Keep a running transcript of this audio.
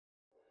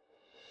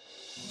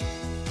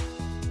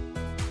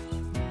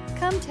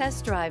Come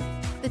test drive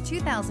the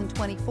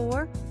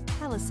 2024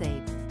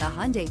 Palisade. The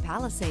Hyundai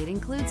Palisade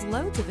includes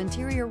loads of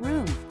interior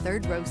room,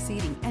 third-row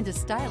seating, and a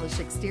stylish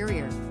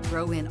exterior.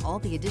 Throw in all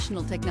the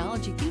additional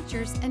technology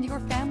features and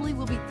your family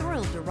will be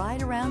thrilled to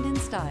ride around in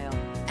style,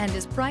 and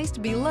is priced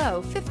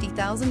below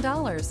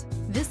 $50,000.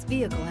 This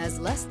vehicle has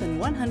less than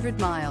 100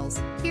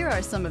 miles. Here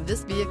are some of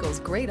this vehicle's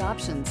great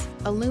options: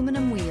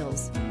 aluminum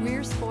wheels,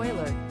 rear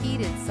spoiler,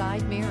 heated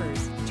side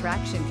mirrors,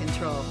 traction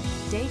control,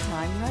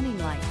 daytime running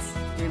lights,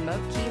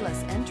 remote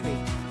keyless entry,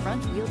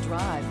 front wheel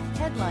drive,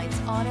 headlights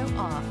auto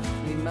off,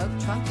 remote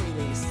trunk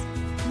release,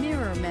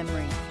 mirror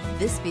memory.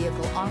 This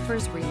vehicle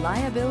offers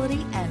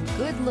reliability and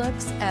good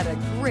looks at a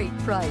great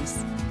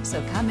price.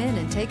 So come in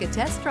and take a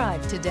test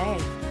drive today.